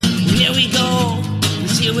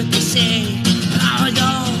hear what they say. Long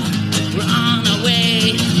ago, we're on our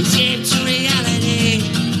way. Escape to reality.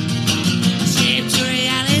 Escape to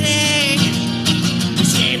reality.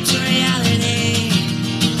 Escape to reality.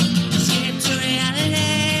 Escape to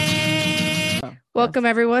reality. Welcome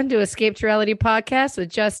everyone to Escape to Reality podcast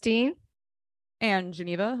with Justine and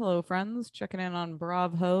Geneva. Hello, friends. Checking in on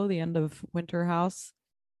Bravo, the end of Winter House.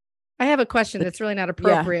 I have a question that's really not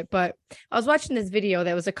appropriate, but I was watching this video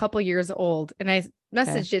that was a couple years old and I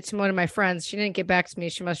messaged it to one of my friends. She didn't get back to me.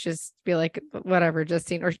 She must just be like, whatever,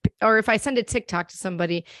 Justine. Or if I send a TikTok to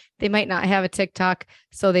somebody, they might not have a TikTok,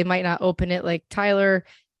 so they might not open it. Like Tyler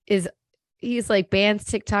he's like bans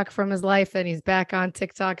TikTok from his life and he's back on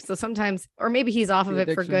TikTok. So sometimes, or maybe he's off of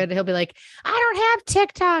it for good. He'll be like, I don't have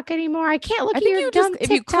TikTok anymore. I can't look at your dumb TikTok if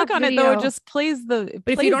you click on video. it though, it just plays the,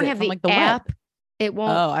 but if you don't have the app, web. It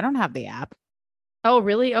won't. Oh, I don't have the app. Oh,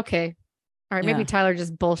 really? Okay. All right. Maybe Tyler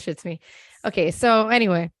just bullshits me. Okay. So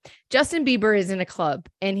anyway, Justin Bieber is in a club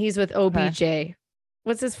and he's with OBJ. Okay.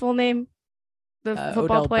 What's his full name? The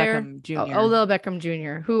football Odell player? Beckham Jr. Odell Beckham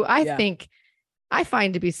Jr., who I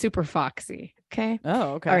find to be super foxy. Okay.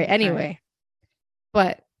 Oh, okay. All right. Anyway,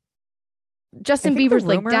 but Justin Bieber's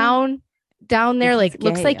like down there, like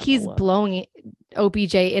looks like he's blowing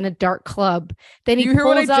OBJ in a dark club. Then he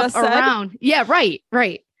pulls up around. Yeah, right.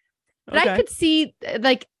 But I could see,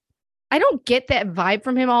 like, I don't get that vibe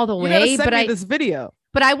from him all the way. But this video.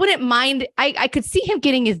 But I wouldn't mind. I could see him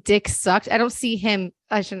getting his dick sucked. I don't see him.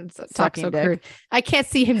 I shouldn't talk so crude. I can't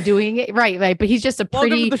see him doing it. Right. But he's just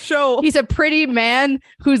he's a pretty man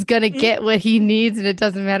who's going to get what he needs and it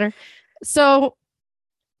doesn't matter. So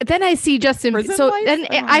then I see Justin. Then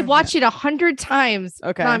I've watched it 100 times.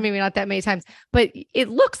 Okay. Maybe not that many times, but it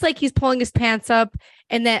looks like he's pulling his pants up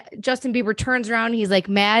and that Justin Bieber turns around. And he's like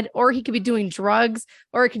mad, or he could be doing drugs,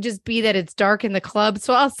 or it could just be that it's dark in the club.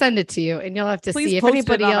 So I'll send it to you and you'll have to see if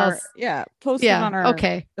anybody else. Post it on our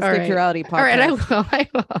Escape to Reality podcast. All right. I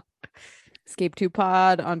will. Escape 2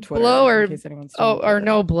 pod on Twitter. Blow or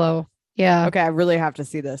no blow. Yeah. Okay. I really have to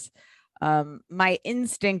see this. My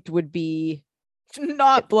instinct would be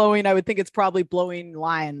not blowing. I would think it's probably blowing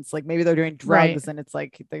lines. Like maybe they're doing drugs and it's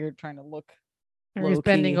like they're trying to look. Or he's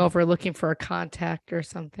bending over looking for a contact or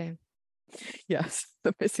something. Yes,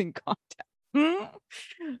 the missing contact.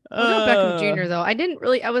 Beckham Jr. though, I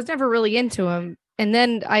was never really into him, and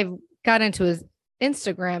then I got into his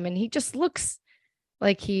Instagram, and he just looks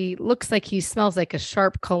like he smells like a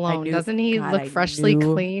sharp cologne, doesn't he? Look freshly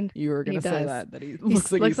clean. You were gonna say that he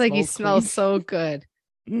looks like he smells so good.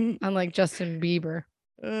 Unlike Justin Bieber.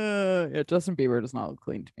 Justin Bieber does not look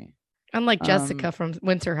clean to me. Unlike Jessica from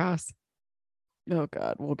Winter House. Oh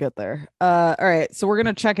God, we'll get there. All right, so we're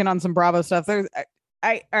gonna check in on some Bravo stuff. All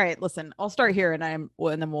right. Listen, I'll start here, and then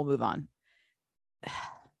we'll move on.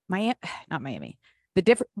 Not Miami.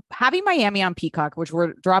 Having Miami on Peacock, which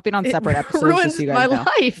we're dropping on separate episodes, ruins just so you guys know.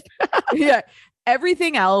 Life. Yeah,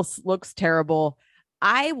 everything else looks terrible.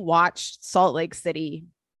 I watched Salt Lake City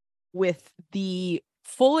with the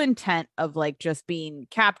full intent of like just being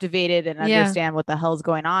captivated and understand what the hell's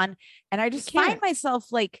going on, and I just find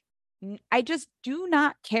myself like. I just do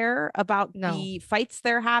not care about the fights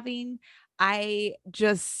they're having. I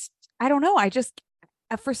don't know.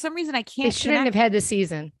 For some reason, I can't. They shouldn't have had the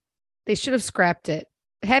season. They should have scrapped it.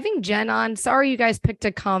 Having Jen on, sorry, you guys picked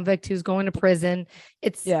a convict who's going to prison.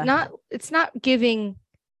 It's not giving.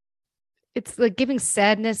 It's like giving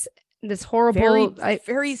sadness. This horrible,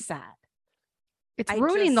 very sad. It's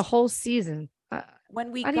ruining the whole season.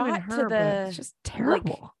 When we got to it's just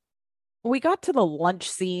terrible. We got to the lunch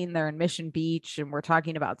scene. They're in Mission Beach and we're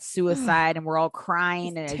talking about suicide and we're all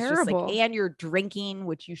crying. And it's just like, and you're drinking,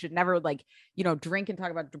 which you should never drink and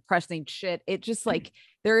talk about depressing shit. It just like,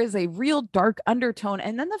 there is a real dark undertone.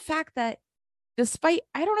 And then the fact that despite,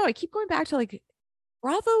 I don't know, I keep going back to like,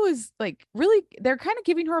 Bravo is like really, they're kind of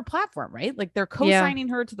giving her a platform, right? Like they're co-signing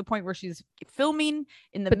her to the point where she's filming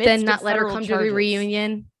in the midst then not of let her come charges. to the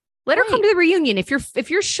reunion. Let her come to the reunion. If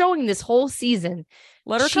you're showing this whole season,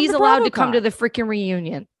 she's allowed to come to the freaking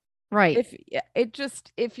reunion. Right.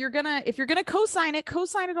 If you're gonna co-sign it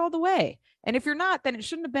all the way. And if you're not, then it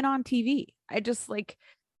shouldn't have been on TV. And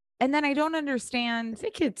then I don't understand. I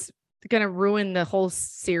think it's gonna ruin the whole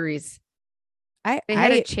series. I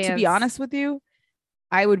had a chance. To be honest with you,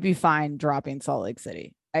 I would be fine dropping Salt Lake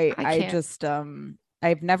City.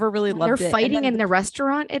 I've never really loved it. They're fighting in the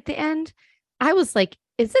restaurant at the end. I was like,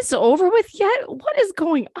 is this over with yet? What is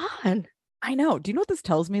going on? I know. Do you know what this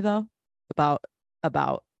tells me though? About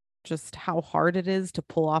just how hard it is to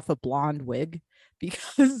pull off a blonde wig,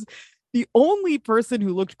 because the only person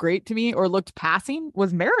who looked great to me or looked passing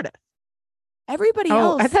was Meredith. Everybody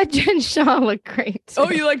else. I thought Jen Shah looked great too. Oh,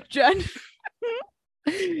 you like Jen?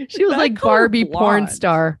 She was like Barbie blonde. Porn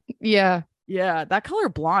star. Yeah. Yeah, that color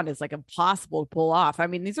blonde is like impossible to pull off. I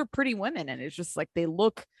mean, these are pretty women, and it's just like they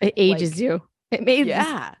look. It ages you. It made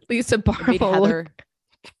Lisa Barlow Heather,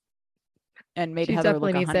 and made she Heather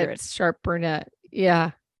definitely look needs 100. That sharp brunette.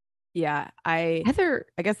 Yeah, Heather,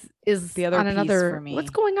 I guess, is the other on piece for me. What's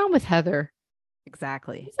going on with Heather?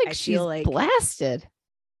 Exactly. It's like she's like blasted.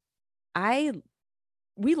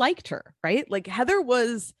 We liked her, right? Like Heather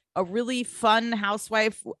was a really fun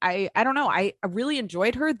housewife. I don't know. I really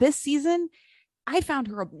enjoyed her this season. I found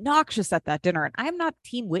her obnoxious at that dinner, and I'm not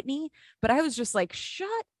Team Whitney, but I was just like, shut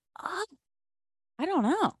up. I don't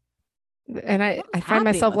know. And I find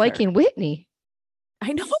myself liking Whitney.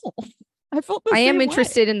 I know. I am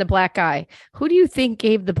interested in the black eye. Who do you think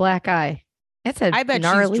gave the black eye? That's I bet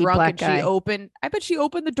gnarly she's drunk black and I bet she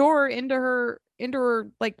opened the door into her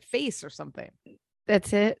like face or something.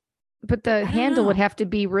 That's it. But the handle would have to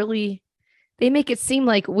be really. They make it seem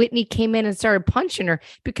like Whitney came in and started punching her,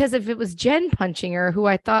 because if it was Jen punching her, who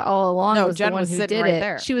I thought all along was Jen the one who did it,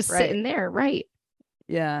 there. She was sitting there, right?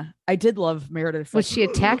 Yeah, I did love Meredith. Was she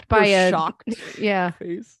attacked by a shocked? Yeah.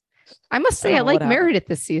 Face. I must say, I like Meredith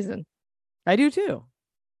this season. I do too.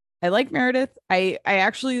 I like Meredith. I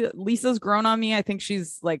actually, Lisa's grown on me. I think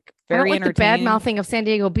she's like very entertaining. The bad mouthing of San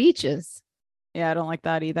Diego Beaches. Yeah, I don't like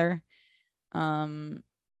that either.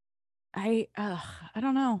 I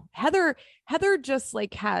don't know. Heather just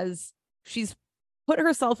like she's put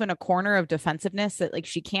herself in a corner of defensiveness that like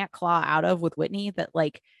she can't claw out of with Whitney, that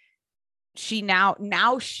like she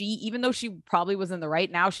now she, even though she probably was in the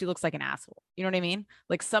right, now she looks like an asshole. You know what I mean?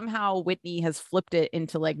 Like somehow Whitney has flipped it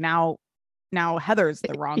into like now Heather's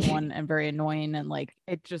the wrong one and very annoying, and like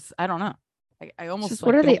it just, I don't know. I almost just, like,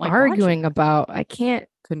 what are they arguing about? I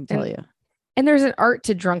couldn't tell you. And there's an art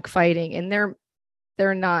to drunk fighting, and they're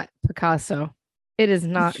not Picasso. It is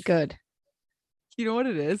not good. You know what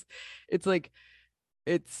it is? It's like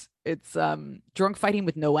it's drunk fighting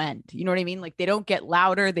with no end. You know what I mean? Like they don't get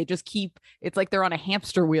louder. They just keep, it's like they're on a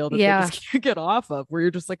hamster wheel that they just can't get off of, where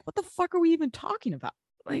you're just like, what the fuck are we even talking about?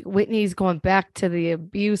 Like Whitney's going back to the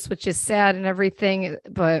abuse, which is sad and everything,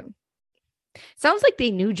 but sounds like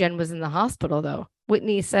they knew Jen was in the hospital though.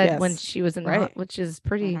 Whitney said when she was in the which is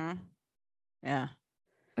pretty. Yeah.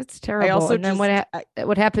 That's terrible. And then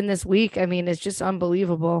what happened this week, I mean, it's just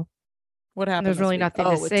unbelievable. What happened? There's really nothing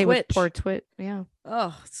to say with poor Twit. Yeah.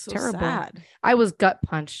 Oh, it's so terrible. Sad. I was gut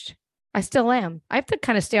punched. I still am. I have to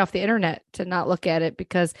kind of stay off the internet to not look at it,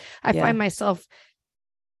 because I find myself,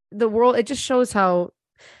 the world, it just shows how,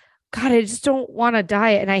 God, I just don't want to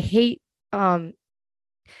diet. And I hate,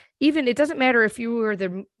 even, it doesn't matter if you were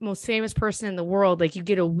the most famous person in the world, like you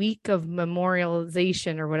get a week of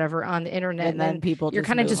memorialization or whatever on the internet, and then you're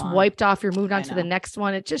kind of just wiped off. You're moved on to the next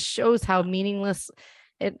one. It just shows how meaningless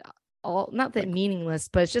it all, not that meaningless,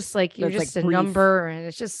 but it's just like, you're just like a number, and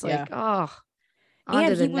it's just like, on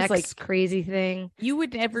to the next crazy thing. You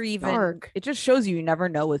would never even, it just shows you never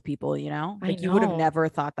know with people, you know? Like you would have never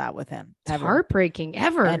thought that with him. It's heartbreaking,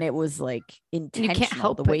 ever. And it was like intentional, you can't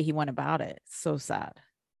help the way he went about it. So sad.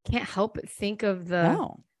 Can't help but think of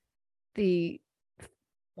the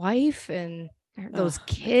wife and those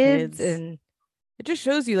kids, and it just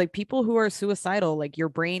shows you like people who are suicidal, like your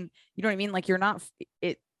brain, you know what I mean? Like you're not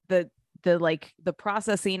the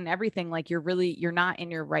processing and everything, like you're not in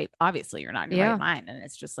your right, obviously you're not in your right mind, and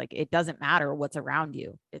it's just like it doesn't matter what's around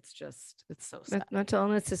you. It's so sad. Mental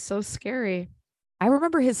illness is so scary. I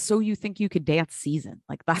remember his So You Think You Could Dance season.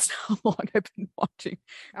 Like that's how long I've been watching.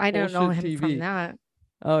 I don't know him TV. From that.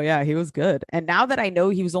 Oh yeah, he was good. And now that I know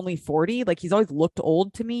he was only 40, like he's always looked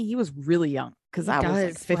old to me. He was really young, because that was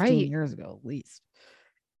like 15 years ago at least.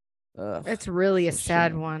 It's really a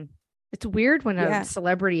sad one. It's weird when a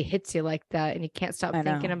celebrity hits you like that and you can't stop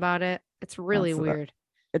thinking about it. It's really weird.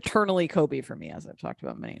 Eternally Kobe for me, as I've talked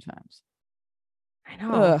about many times. I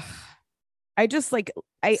know. I just like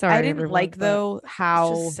I didn't like though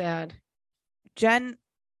how it's just sad. Jen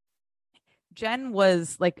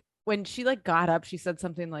was like, when she like got up, she said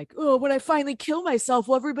something like, "Oh, when I finally kill myself,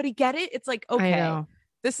 will everybody get it?" It's like, okay,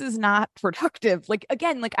 this is not productive. Like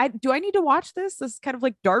again, like I need to watch this? This is kind of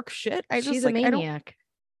like dark shit. She's a maniac.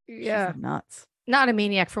 Yeah, she's nuts. Not a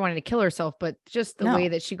maniac for wanting to kill herself, but just the way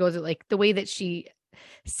that she goes, like the way that she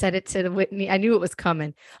said it to Whitney. I knew it was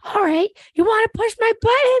coming. All right, you want to push my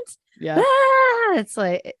buttons? Yeah. It's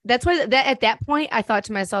like, that's why that at that point I thought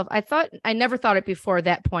to myself, I never thought it before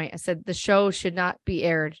that point. I said the show should not be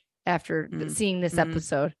aired after seeing this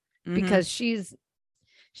episode, because she's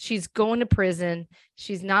going to prison.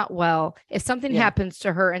 She's not well. If something happens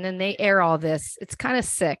to her and then they air all this, it's kind of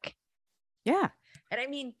sick. Yeah. And I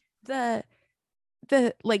mean, the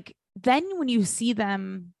like, then when you see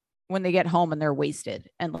them when they get home and they're wasted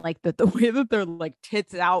and like the way that they're like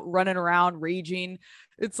tits out running around raging,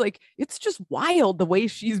 it's like, it's just wild the way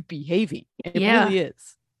she's behaving. It really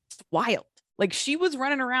is. It's wild. Like she was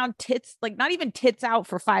running around tits, like not even tits out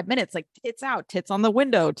for 5 minutes, like tits out, tits on the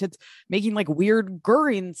window, tits making like weird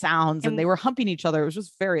gurring sounds, and they were humping each other. It was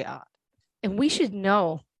just very odd. And we should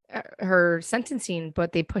know her sentencing,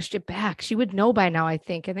 but they pushed it back. She would know by now, I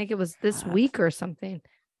think. I think it was this week or something.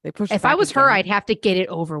 They pushed. If I was her, I'd have to get it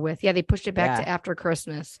over with. Yeah, they pushed it back to after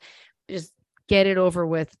Christmas. Just get it over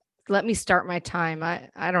with. Let me start my time.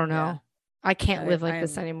 I don't know. Yeah. I can't live like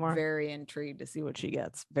this anymore. Very intrigued to see what she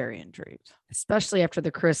gets. Very intrigued, especially after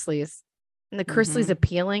the Chrisleys. And the Chrisleys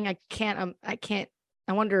appealing. I can't.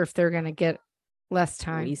 I wonder if they're gonna get less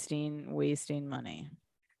time. Wasting money.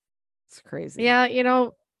 It's crazy. Yeah,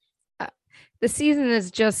 the season is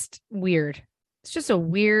just weird. It's just a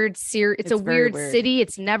weird it's a weird city.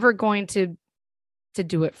 It's never going to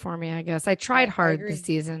do it for me, I guess. I tried hard this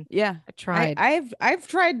season. Yeah. I tried. I've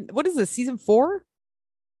tried. What is this, season 4?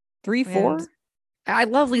 3, 4? I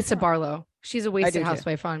love Lisa Barlow. She's a wasted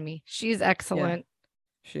housewife on me. She's excellent.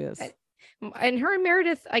 Yeah, she is. And her and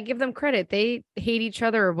Meredith, I give them credit. They hate each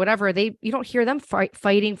other or whatever. You don't hear them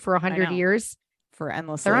fighting for 100 years. For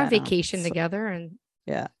endless. They're on vacation together, and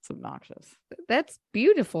yeah, it's obnoxious. That's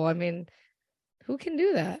beautiful. I mean, who can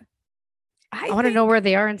do that? I want to know where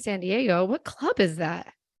they are in San Diego. What club is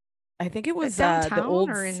that? I think it was the old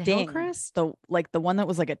or in Sting, Hillcrest? The one that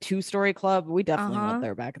was like a 2-story club. We definitely went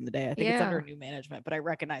there back in the day. I think it's under new management, but I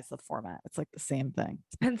recognize the format. It's like the same thing.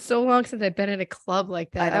 It's been so long since I've been in a club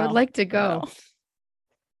like that. I would like to go.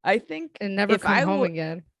 I think and never come home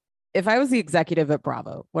again. If I was the executive at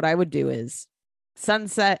Bravo, what I would do is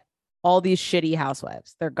sunset all these shitty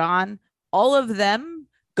housewives. They're gone. All of them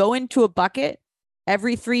go into a bucket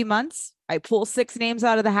every 3 months. I pull 6 names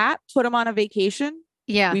out of the hat, put them on a vacation.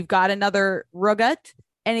 Yeah. We've got another Rugut,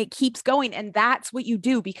 and it keeps going. And that's what you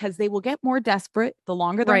do, because they will get more desperate the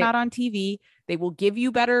longer they're not on TV. They will give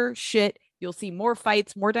you better shit. You'll see more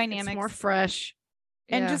fights, more dynamics, it's more fresh.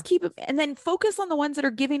 And just keep it, and then focus on the ones that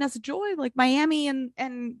are giving us joy, like Miami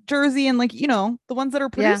and Jersey, and like, the ones that are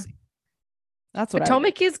producing. That's what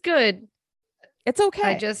Potomac is good. It's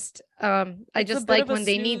okay. I just like when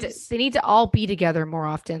they need to all be together more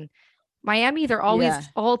often. Miami, they're always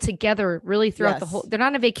all together really throughout the whole. They're not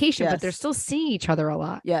on a vacation, but they're still seeing each other a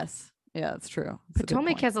lot. Yes. Yeah, that's true.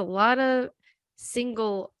 Potomac has a lot of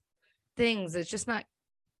single things. It's just not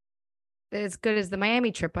as good as the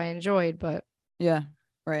Miami trip I enjoyed, but yeah,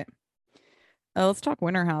 right. Let's talk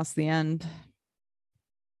Winter House, the end.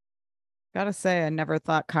 Gotta say, I never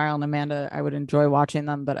thought Kyle and Amanda, I would enjoy watching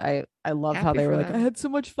them, but I love how they were like, I had so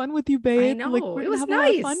much fun with you, babe. I know. Like, it was nice. A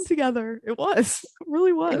lot of fun together. It was. It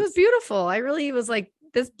really was. It was beautiful. I really was like,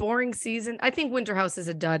 this boring season. I think Winter House is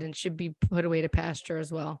a dud and should be put away to pasture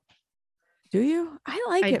as well. Do you? I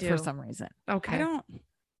like it for some reason. Okay.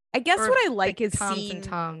 I guess what I like is Toms seeing and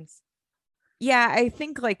Toms. Yeah, I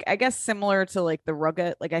think I guess similar to like the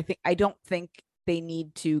Rugut, I don't think they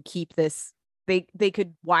need to keep this. They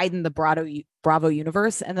could widen the Bravo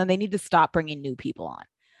universe, and then they need to stop bringing new people on.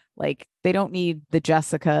 Like, they don't need the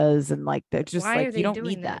Jessicas, and like, they're just like, you don't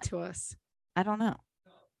need that to us. I don't know.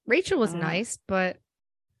 Rachel was nice, but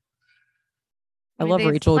I love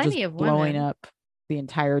Rachel just blowing up the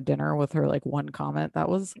entire dinner with her like one comment. That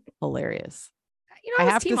was hilarious. I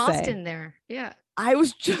have Team Austin there. Yeah. I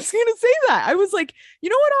was just gonna say that. I was like, you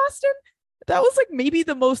know what, Austin? That was like maybe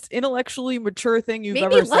the most intellectually mature thing you've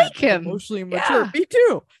ever said. Like him. Emotionally mature. Yeah. Me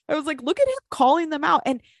too. I was like, look at him calling them out.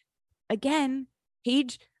 And again,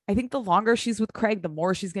 Paige, I think the longer she's with Craig, the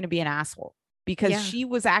more she's going to be an asshole, because she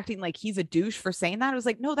was acting like he's a douche for saying that. I was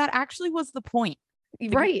like, no, that actually was the point.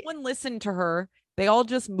 Right. No one listened to her. They all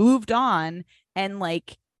just moved on. And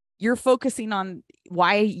like, you're focusing on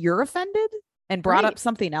why you're offended and brought up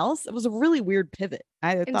something else. It was a really weird pivot.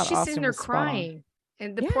 I thought she's sitting there crying.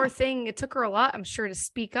 And the poor thing, it took her a lot, I'm sure, to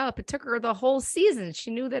speak up. It took her the whole season. She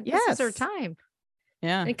knew that this is her time.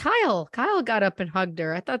 Yeah. And Kyle got up and hugged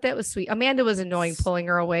her. I thought that was sweet. Amanda was annoying pulling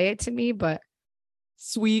her away to me, but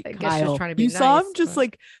sweet I guess Kyle. She was trying to be nice, saw him just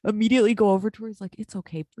like immediately go over to her. He's like, it's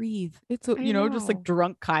okay, breathe. It's just like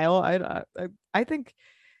drunk Kyle. I think.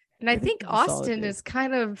 And I think Austin is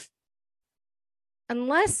kind of,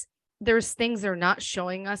 unless there's things they're not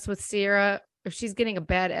showing us with Sierra, if she's getting a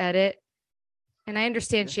bad edit. And I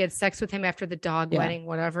understand she had sex with him after the dog wedding,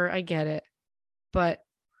 whatever. I get it. But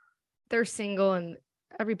they're single and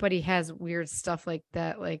everybody has weird stuff like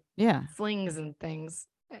that, like flings and things.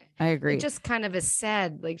 I agree. It just kind of is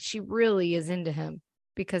sad. Like, she really is into him.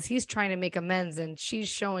 because he's trying to make amends and she's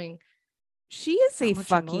showing. She is a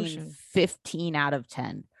fucking emotion. 15 out of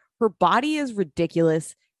 10. Her body is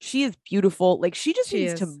ridiculous. She is beautiful. Like she just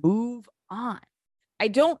needs to move on.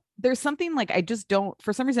 There's something like, I just don't,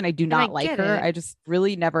 for some reason, I do not like her. I just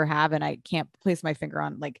really never have. And I can't place my finger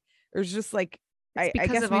on, like, there's just like, I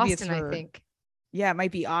guess maybe Austin, it's her. I think. Yeah, it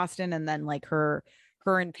might be Austin. And then like her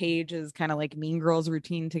and Paige is kind of like Mean Girls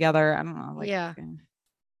routine together. I don't know. Like, yeah.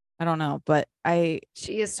 I don't know. But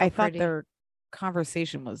she is so I thought their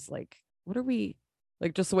conversation was like, what are we,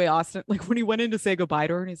 like, just the way Austin, like when he went in to say goodbye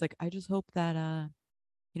to her and he's like, I just hope that,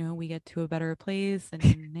 we get to a better place.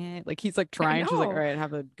 And like, he's like trying. She's like, all right,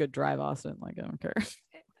 have a good drive, Austin. Like, I don't care.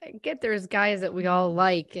 I get there's guys that we all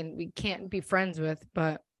like and we can't be friends with,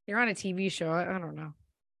 but you're on a TV show. I don't know.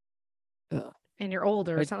 Ugh. And you're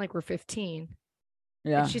older. It's not like we're 15.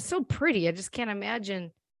 Yeah. And she's so pretty. I just can't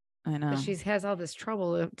imagine. I know. That she has all this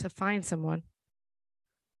trouble to find someone.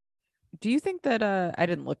 Do you think that, I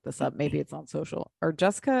didn't look this up. Maybe it's on social. Are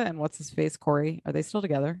Jessica and what's his face, Corey, are they still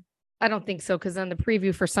together? I don't think so, because on the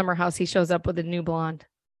preview for Summer House, he shows up with a new blonde.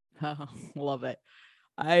 Oh, love it.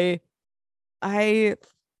 I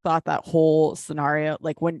thought that whole scenario,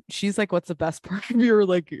 like when she's like, what's the best part of your,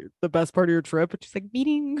 like the best part of your trip? And she's like,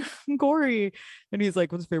 meeting Corey. And he's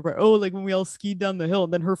like, what's your favorite part? Oh, like when we all skied down the hill.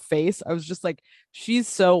 And then her face, I was just like,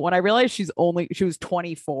 when I realized she was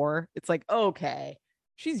 24, it's like, okay,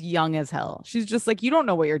 she's young as hell. She's just like, you don't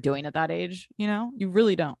know what you're doing at that age. You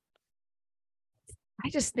really don't. I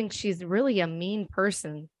just think she's really a mean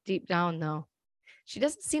person deep down, though. She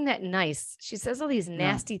doesn't seem that nice. She says all these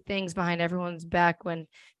nasty things behind everyone's back when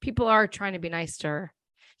people are trying to be nice to her.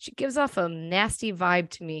 She gives off a nasty vibe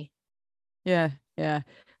to me. Yeah. I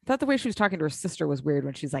thought the way she was talking to her sister was weird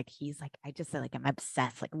when he's like, I just said, like, I'm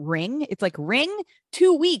obsessed. Like, Ring? It's like, Ring?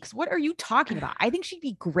 2 weeks. What are you talking about? I think she'd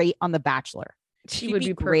be great on The Bachelor. She would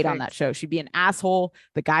be great on that show. She'd be an asshole.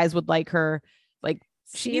 The guys would like her. Like,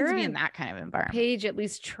 she needs to be in that kind of environment. Paige at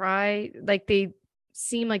least try, like, they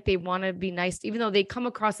seem like they want to be nice, even though they come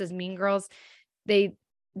across as mean girls. They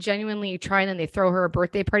genuinely try, and then they throw her a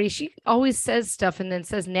birthday party. She always says stuff and then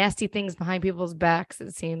says nasty things behind people's backs,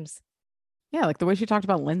 it seems. Yeah, like the way she talked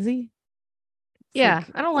about Lindsay. Yeah,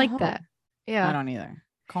 like, I don't like that. Yeah, I don't either.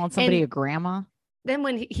 Calling somebody a grandma. Then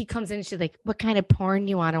when he comes in, she's like, what kind of porn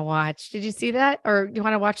you want to watch? Did you see that? Or you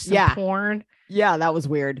want to watch some porn? Yeah, that was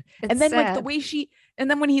weird. And then sad. Like the way and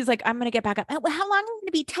then when he's like, I'm going to get back up. How long is it going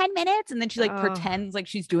to be? 10 minutes? And then she like pretends like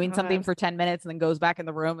she's doing something for 10 minutes and then goes back in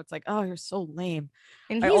the room. It's like, oh, you're so lame.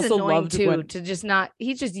 And he's also annoying too,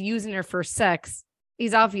 he's just using her for sex.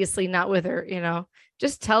 He's obviously not with her,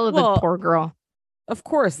 just tell the poor girl. Of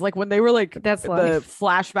course. Like when they were like, that's the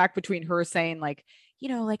flashback between her saying like,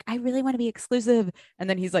 like, I really want to be exclusive. And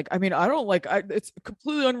then he's like, I mean, I don't like, it's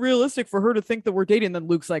completely unrealistic for her to think that we're dating. And then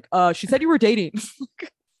Luke's like, she said you were dating.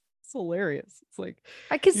 It's hilarious. It's like,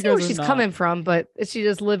 I can see where she's coming from, but she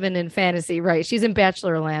just living in fantasy, right? She's in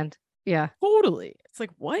Bachelor land. Yeah, totally. It's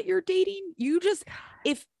like, what? You're dating?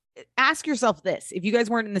 Ask yourself this, if you guys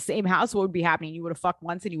weren't in the same house, what would be happening? You would have fucked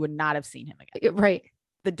once and you would not have seen him again. Right.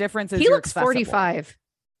 The difference is he looks accessible. 45.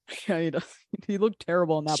 Yeah, he does. He looked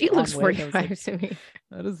terrible in that. She looks 45 to me.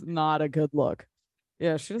 That is not a good look.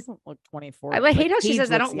 Yeah, she doesn't look 24. I hate how she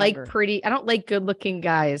says, I don't like good looking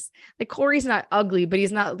guys. Like Corey's not ugly, but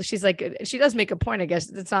he's not, she's like, she does make a point, I guess.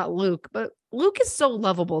 It's not Luke, but Luke is so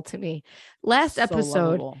lovable to me. Last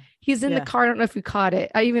episode, he's in the car. I don't know if you caught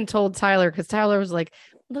it. I even told Tyler, because Tyler was like,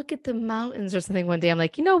 look at the mountains or something one day. I'm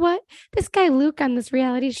like, you know what? This guy, Luke, on this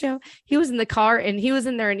reality show, he was in the car and he was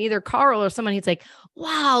in there, and either Carl or someone, he's like,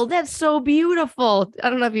 wow, that's so beautiful. I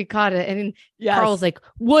don't know if you caught it. And Carl's like,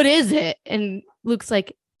 what is it? And Luke's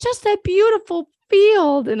like, just that beautiful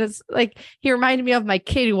field. And it's like, he reminded me of my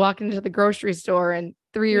kid who walked into the grocery store and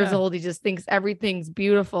 3 years old. He just thinks everything's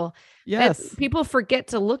beautiful. Yes. People forget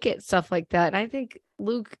to look at stuff like that. And I think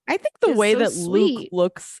the way that Luke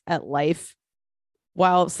looks at life,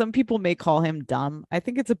 while some people may call him dumb, I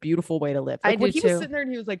think it's a beautiful way to live. Like when he was sitting there and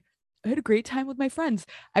he was like, I had a great time with my friends.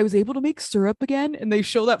 I was able to make syrup again. And they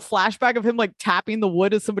show that flashback of him like tapping the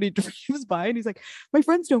wood as somebody drives by. And he's like, my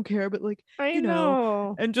friends don't care, but like, I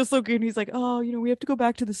know. And just looking, he's like, oh, we have to go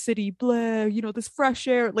back to the city. Blah, this fresh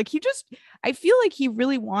air. Like I feel like he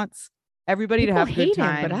really wants everybody to have a good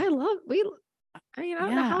time. But I don't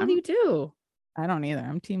know how you do. I don't either.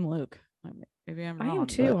 I'm team Luke. Maybe I'm wrong. I am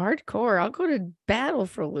too. Hardcore. I'll go to battle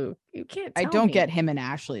for Luke. You can't tell I don't me. get him and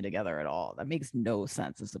Ashley together at all. That makes no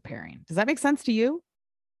sense as a pairing. Does that make sense to you?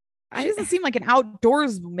 She doesn't seem like an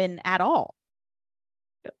outdoorsman at all.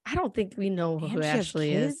 I don't think we know who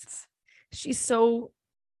Ashley is. She's so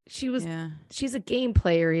she's a game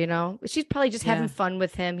player, you know. She's probably just having fun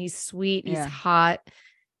with him. He's sweet, he's hot,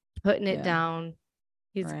 putting it down.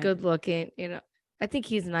 He's good looking, you know. I think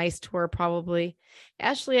he's nice to her probably.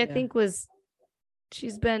 Ashley, I think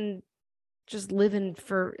she's been just living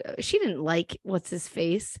for, she didn't like what's his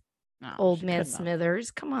face? No, Old Man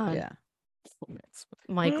Smithers. Come on. Yeah.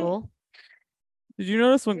 Michael. Did you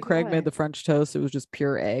notice when Craig made the French toast, it was just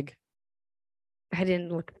pure egg? I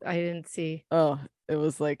didn't see. Oh, it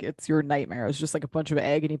was like, it's your nightmare. It was just like a bunch of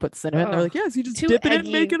egg and you put cinnamon. They're like, yes, you just dip it in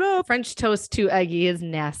and make it up. French toast too eggy is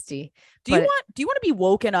nasty. Do you want to be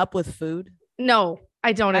woken up with food? No,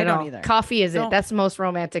 I don't either. Coffee is it. That's the most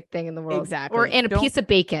romantic thing in the world. Exactly. And a piece of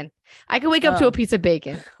bacon. I could wake up to a piece of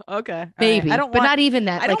bacon. Okay. Maybe. Right. But not even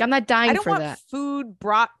that. Like, I'm not dying for that. I don't want food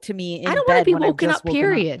brought to me in I don't want to be woken up,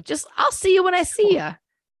 period. Just, I'll see you when I see you.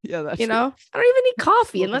 Yeah, that's I don't even need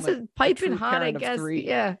coffee unless it's piping hot, I guess.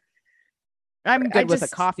 Yeah. I'm good with a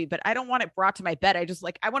coffee, but I don't want it brought to my bed.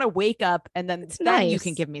 I want to wake up and then you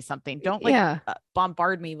can give me something. Don't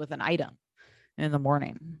bombard me with an item in the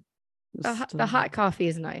morning. The hot coffee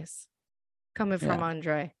is nice coming from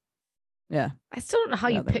Andre. Yeah. I still don't know how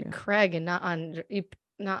you pick Craig and not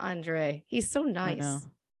Andre. He's so nice.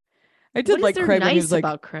 I did like Craig when he was like,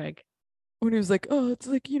 about Craig. When he was like, oh, it's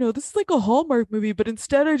like, this is like a Hallmark movie, but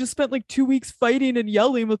instead I just spent like 2 weeks fighting and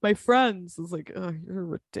yelling with my friends. I was like, oh, you're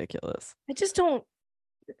ridiculous. I just don't.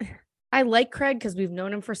 I like Craig because we've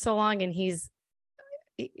known him for so long and he's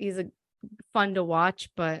fun to watch,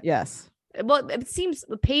 but yes. Well, it seems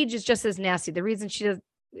Paige is just as nasty. The reason she does,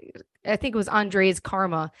 I think it was Andre's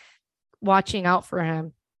karma watching out for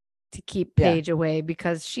him to keep Paige away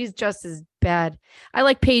because she's just as bad. I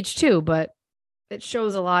like Paige too, but it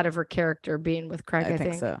shows a lot of her character being with Craig. I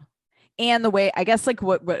think so. And the way, I guess, like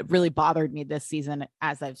what really bothered me this season,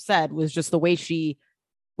 as I've said, was just the way she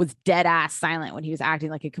was dead ass silent when he was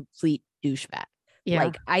acting like a complete douchebag. Yeah.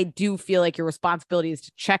 Like, I do feel like your responsibility is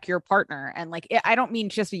to check your partner. And like, I don't mean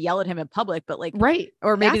just to yell at him in public, but like,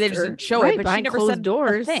 or maybe they just didn't show it, but she never said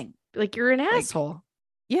doors. Thing. Like, you're an asshole.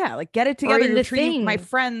 Yeah. Like, get it together. You're treating my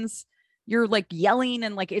friends. You're like yelling.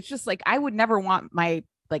 And like, it's just like, I would never want my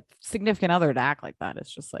like significant other to act like that.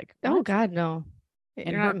 It's just like, oh God, no.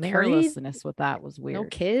 And her carelessness with that was weird. No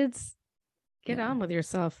kids. Get on with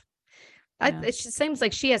yourself. Yeah. It just seems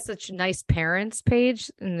like she has such nice parents, Paige,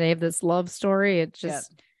 and they have this love story. It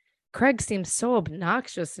just Craig seems so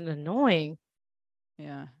obnoxious and annoying.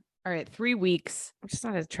 Yeah. All right, 3 weeks. I'm just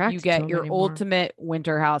not attracted. You get your anymore. ultimate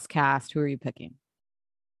Winter House cast. Who are you picking?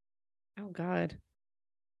 Oh God.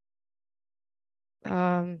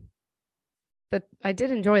 But I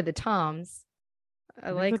did enjoy the Toms.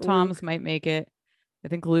 I like the Toms might make it. I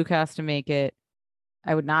think Luke has to make it.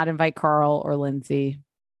 I would not invite Carl or Lindsay.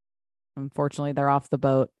 Unfortunately, they're off the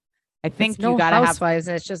boat. I think you gotta have housewives,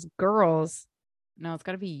 and it's just girls. No, it's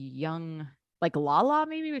gotta be young, like Lala,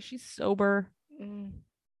 maybe, but she's sober.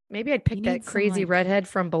 Maybe I'd pick that crazy redhead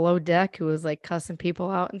from Below Deck who was like cussing people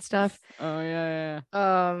out and stuff. Oh yeah.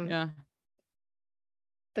 Yeah.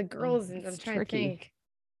 The girls, I'm trying to think.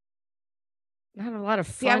 Not a lot of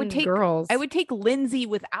fun girls. I would take Lindsay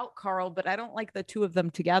without Carl, but I don't like the two of them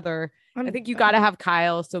together. I think you got to have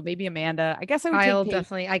Kyle, so maybe Amanda. I guess I would Kyle take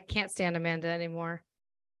definitely. I can't stand Amanda anymore.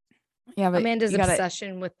 Yeah, but Amanda's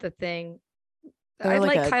obsession with the thing. I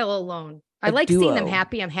like Kyle alone. I like seeing them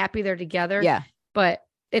happy. I'm happy they're together. Yeah, but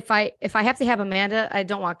if I have to have Amanda, I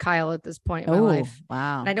don't want Kyle at this point in my life.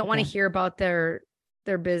 Wow, and I don't want to hear about their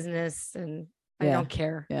business, and I don't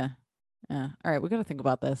care. Yeah. All right, we got to think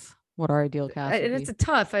about this. What our ideal cast and it's a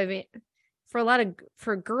tough. I mean,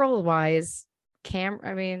 for girl wise,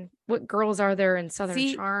 what girls are there in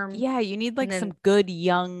Southern Charm? Yeah, you need like some good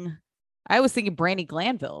young. I was thinking Brandi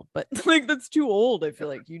Glanville, but like that's too old. I feel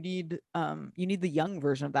like you need the young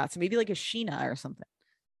version of that. So maybe like a Sheena or something.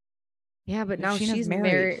 Yeah, but now she's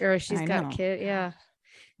married or she's got a kid. Yeah,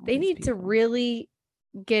 they need to really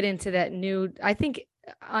get into that new. I think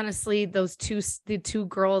honestly, the two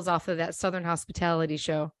girls off of that Southern Hospitality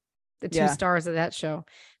show. The two stars of that show,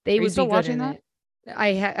 they would be good in it.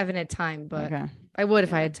 I haven't had time, but I would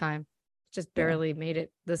if I had time. Just barely made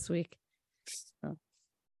it this week.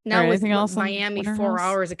 Now with Miami 4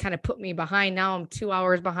 hours, it kind of put me behind. Now I'm 2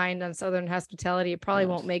 hours behind on Southern Hospitality. It probably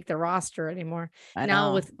won't make the roster anymore.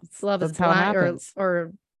 Now with Love is Blind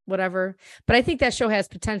or whatever. But I think that show has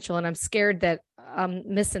potential, and I'm scared that I'm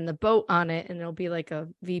missing the boat on it, and it'll be like a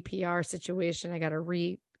VPR situation. I got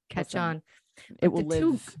to catch on. It will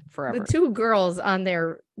live forever. The two girls on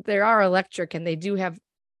there, they are electric, and they do have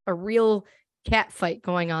a real cat fight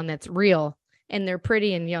going on that's real, and they're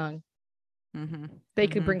pretty and young. They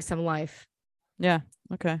could bring some life. Yeah.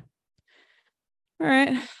 Okay. All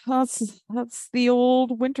right. That's the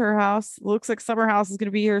old winter house. Looks like summer house is going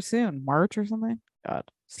to be here soon. March or something. God,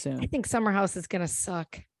 soon. I think summer house is going to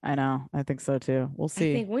suck. I know. I think so too. We'll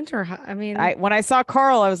see. I think winter. When I saw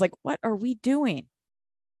Carl, I was like, what are we doing?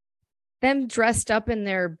 Them dressed up in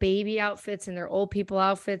their baby outfits and their old people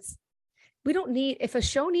outfits. We don't need, if a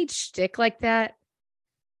show needs shtick like that,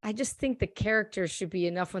 I just think the characters should be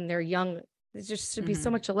enough when they're young. There just should be so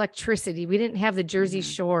much electricity. We didn't have the Jersey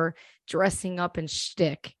Shore dressing up and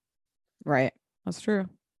shtick. Right. That's true.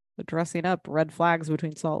 The dressing up, red flags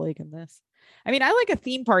between Salt Lake and this. I mean, I like a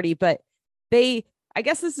theme party, but I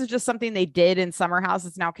guess this is just something they did in Summer House.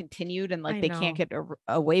 It's now continued and like they can't get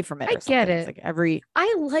away from it. I get it. It's like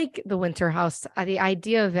I like the winter house. The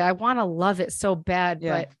idea of it, I want to love it so bad,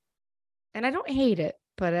 and I don't hate it,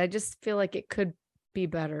 but I just feel like it could be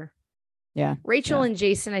better. Yeah. Rachel and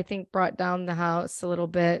Jason, I think, brought down the house a little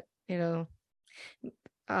bit.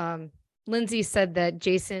 Lindsay said that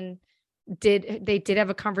Jason did have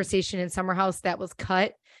a conversation in Summer House that was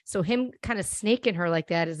cut. So him kind of snaking her like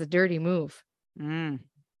that is a dirty move. Team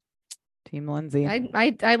Lindsay.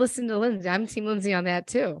 I listened to Lindsay. I'm Team Lindsay on that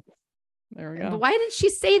too. There we go. But why didn't she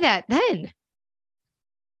say that then?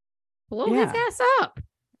 Blow his ass up.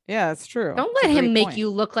 Yeah, that's true. Don't let him make you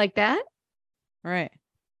look like that. Right.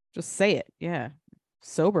 Just say it. Yeah.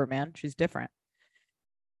 Sober, man. She's different.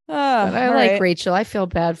 But I like Rachel. I feel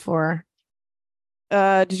bad for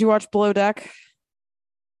her. Did you watch Below Deck?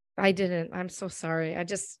 I didn't. I'm so sorry. I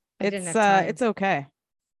didn't have time. It's okay.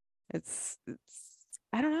 It's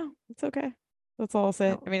I don't know. It's okay. That's all I'll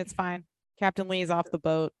say. I mean, it's fine. Captain Lee's off the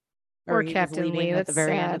boat. Or Captain Lee at the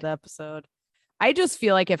very end of the episode. I just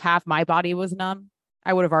feel like if half my body was numb,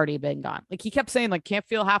 I would have already been gone. Like he kept saying, like, can't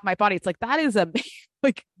feel half my body. It's like that is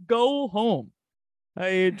like go home.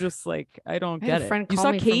 I just I don't get it. Friend you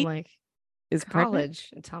saw Kate from, is college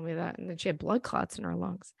and tell me that, and then she had blood clots in her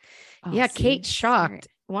lungs. Kate's shocked.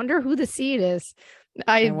 Wonder who the seed is.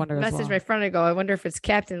 I messaged my friend. I go, I wonder if it's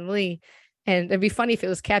Captain Lee. And it'd be funny if it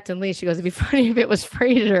was Captain Lee. She goes, it'd be funny if it was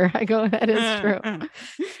Frasier. I go, that is true.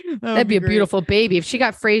 That'd be a beautiful baby. If she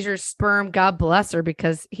got Frasier's sperm, God bless her,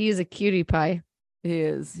 because he's a cutie pie. He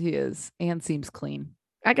is. And seems clean.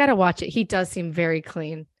 I got to watch it. He does seem very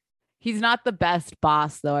clean. He's not the best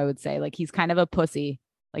boss, though, I would say. Like, he's kind of a pussy.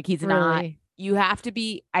 Like, he's not. You have to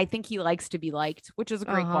be. I think he likes to be liked, which is a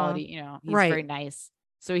great quality. He's very nice.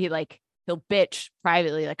 So he'll bitch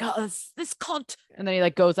privately, like, oh, this cunt. And then he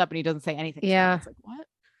goes up and he doesn't say anything. Yeah. It's like, what?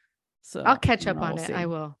 So I'll catch up on it. I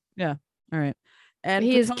will. Yeah. All right. And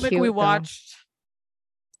he is cute. We watched.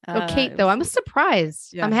 Kate, though, I'm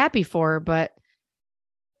surprised. Yeah. I'm happy for her, but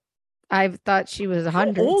I thought she was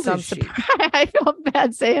 100. So I'm surprised. I feel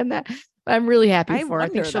bad saying that. But I'm really happy for her. I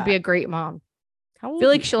think she'll be a great mom. I feel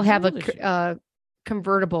like she'll have a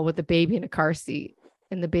convertible with the baby in a car seat,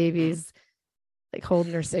 and the baby's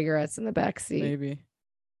holding her cigarettes in the back seat. Maybe.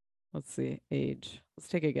 Let's see. Age. Let's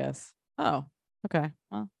take a guess. Oh, okay.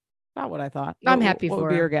 Well, not what I thought. I'm happy for her. What would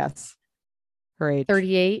be your guess? Her age?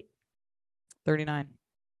 38. 39.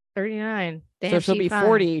 39. Damn, so she'll be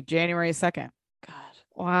 40 January 2nd. God.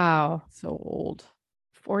 Wow. So old.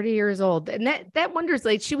 40 years old. And that wonders,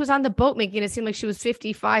 she was on the boat making it seem like she was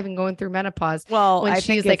 55 and going through menopause. Well, when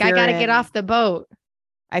she's like, I got to get off the boat.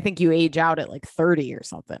 I think you age out at 30 or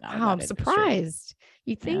something. Oh, I'm surprised.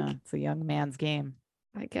 You think? Yeah, it's a young man's game.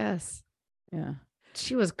 I guess. Yeah.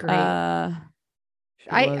 She was great. I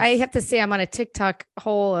have to say I'm on a TikTok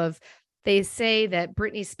hole of, they say that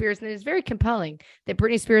Britney Spears, and it's very compelling that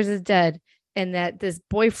Britney Spears is dead and that this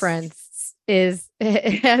boyfriend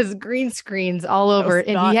has green screens all over,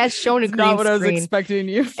 and he has shown a green screen. Not what I was expecting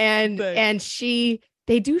you. And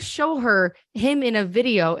they do show him in a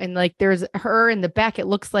video, and there's her in the back. It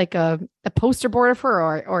looks like a poster board of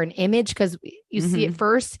her or an image, because you see it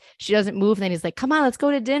first, she doesn't move, and then he's like, come on, let's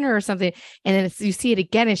go to dinner or something, and then you see it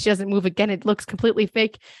again and she doesn't move again. It looks completely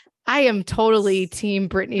fake. I am totally team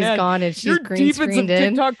Britney's gone and she's green screened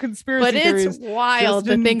in. TikTok conspiracy but it's wild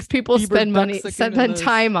the things people spend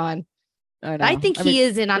time on. I think he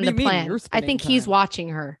is in on the plan. I think he's watching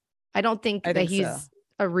her. I don't think that he's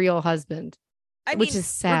a real husband. Which is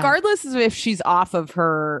sad. Regardless of if she's off of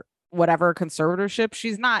her whatever conservatorship,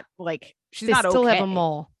 she's not she's not still okay. Have a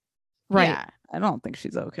mole, right? Yeah, I don't think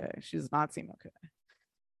she's okay. She does not seem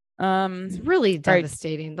okay. It's really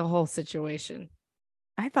devastating, the whole situation.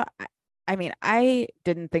 I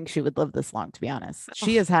didn't think she would live this long, to be honest.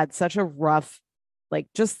 She has had such a rough,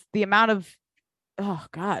 just the amount of, oh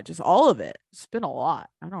God, just all of it. It's been a lot.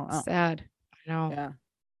 I don't know. Sad. I know.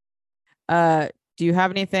 Yeah. Do you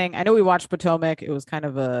have anything? I know we watched Potomac. It was kind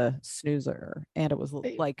of a snoozer, and it was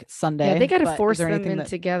Sunday. Yeah, they got to force them in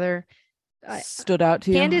together. stood out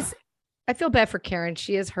to you? Candace, I feel bad for Karen.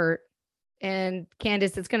 She is hurt. And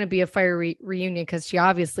Candace, it's going to be a fire reunion because she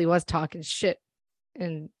obviously was talking shit.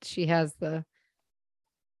 And she has the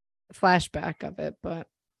flashback of it. But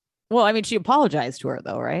well, I mean, she apologized to her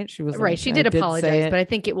though, right? She was right. She did apologize, but I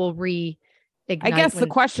think it will reignite. I guess the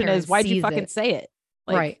question is, why'd you fucking say it?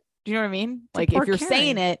 Like, right. Do you know what I mean? Like, if you're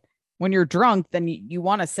saying it when you're drunk, then you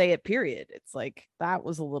want to say it, period. It's like, that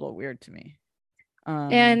was a little weird to me.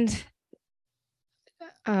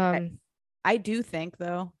 I do think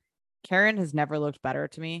though, Karen has never looked better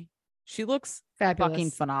to me. She looks fabulous.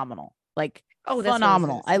 Fucking phenomenal. Like,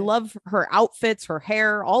 phenomenal. I love her outfits, her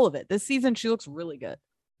hair, all of it. This season, she looks really good.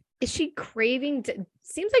 Is she craving?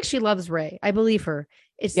 Seems like she loves Ray. I believe her.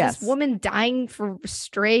 Is this woman dying for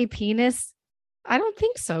stray penis? I don't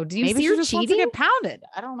think so. Do you see her cheating? Wants to get pounded.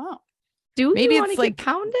 I don't know. Maybe you want to get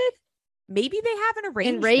pounded? Maybe they have an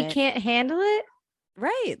arrangement. And Ray can't handle it?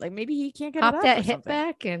 Right. Like maybe he can't get pop that hip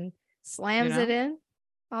back and slams it in.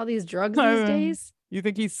 All these drugs these days. You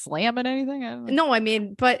think he's slamming anything? I don't know. No, I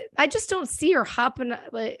mean, but I just don't see her hopping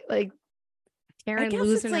like Karen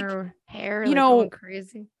losing her hair. You know, going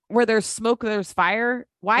crazy. Where there's smoke, there's fire.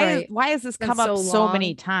 Why has this come up so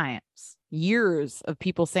many times? Years of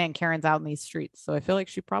people saying Karen's out in these streets. So I feel like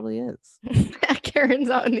she probably is. Karen's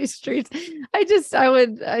out in these streets.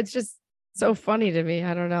 It's just so funny to me.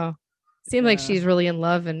 I don't know. Seemed like she's really in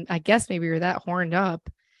love, and I guess maybe you're that horned up.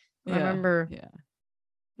 I remember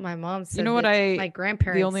my mom said, my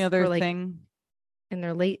grandparents, the only other thing in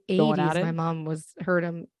their late 80s, my mom heard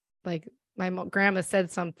him, like my grandma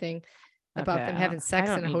said something about them having sex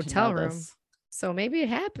in a hotel room. So maybe it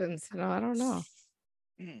happens. I don't know.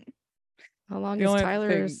 How long is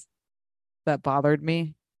Tyler's? That bothered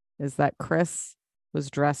me is that Chris was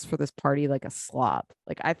dressed for this party like a slob.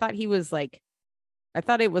 Like I thought it was like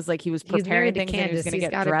he was preparing things and he was going to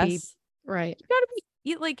get dressed. Right.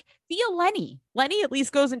 You gotta be a Lenny. Lenny at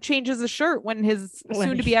least goes and changes his shirt when his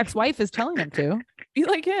soon-to-be ex-wife is telling him to. Be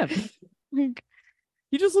like him. Like,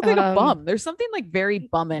 you just look like a bum. There's something like very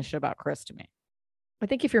bummish about Chris to me. I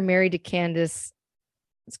think if you're married to Candace,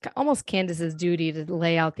 it's almost Candace's duty to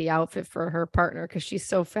lay out the outfit for her partner because she's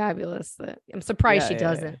so fabulous that I'm surprised she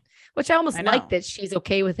doesn't. Which I almost like that she's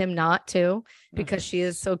okay with him not to because she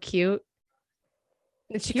is so cute.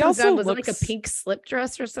 And she comes out with like a pink slip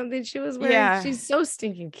dress or something she was wearing. Yeah. She's so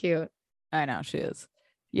stinking cute. I know she is.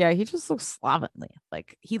 Yeah, he just looks slovenly.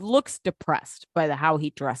 Like he looks depressed by how he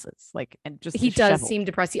dresses. Like, and just he does seem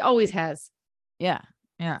depressed. He always has. Yeah.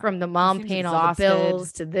 Yeah. From the mom paying all the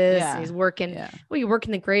bills to this. Yeah. He's working. Yeah. Well, you work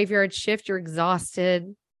in the graveyard shift, you're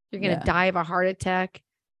exhausted. You're gonna die of a heart attack.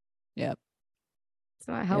 Yep. It's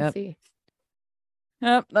not healthy.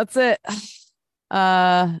 Yep, that's it.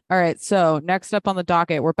 All right. So next up on the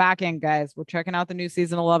docket, we're back in, guys. We're checking out the new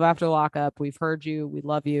season of Love After Lockup. We've heard you. We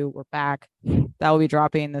love you. We're back. That will be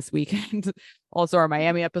dropping this weekend. Also, our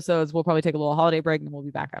Miami episodes. We'll probably take a little holiday break and we'll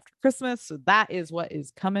be back after Christmas. So that is what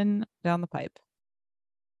is coming down the pipe.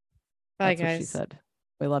 Bye, That's guys. what she said.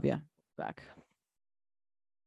 We love you. Back.